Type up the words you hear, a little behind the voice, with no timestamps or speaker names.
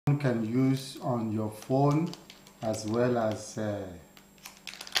can use on your phone as well as a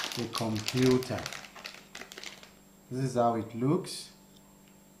computer. This is how it looks.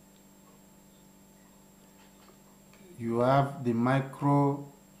 You have the micro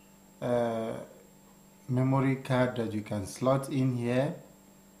memory card that you can slot in here,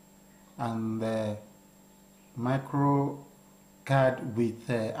 and the micro card with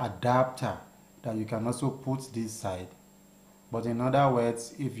adapter that you can also put this side. But in other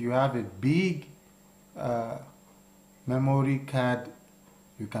words, if you have a big memory card,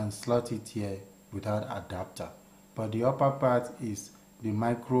 you can slot it here without adapter. But the upper part is the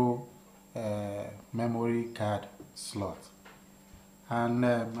micro memory card slot. And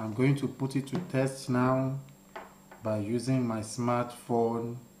I'm going to put it to test now by using my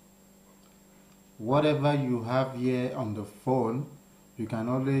smartphone. Whatever you have here on the phone, you can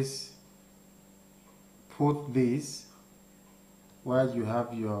always put this while you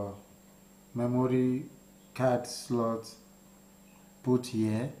have your memory card slot put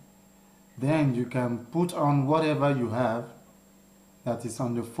here. Then you can put on whatever you have that is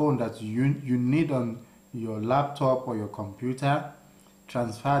on the phone that you need on your laptop or your computer.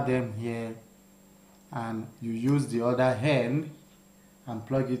 Transfer them here, and you use the other hand and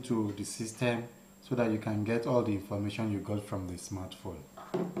plug it to the system so that you can get all the information you got from the smartphone.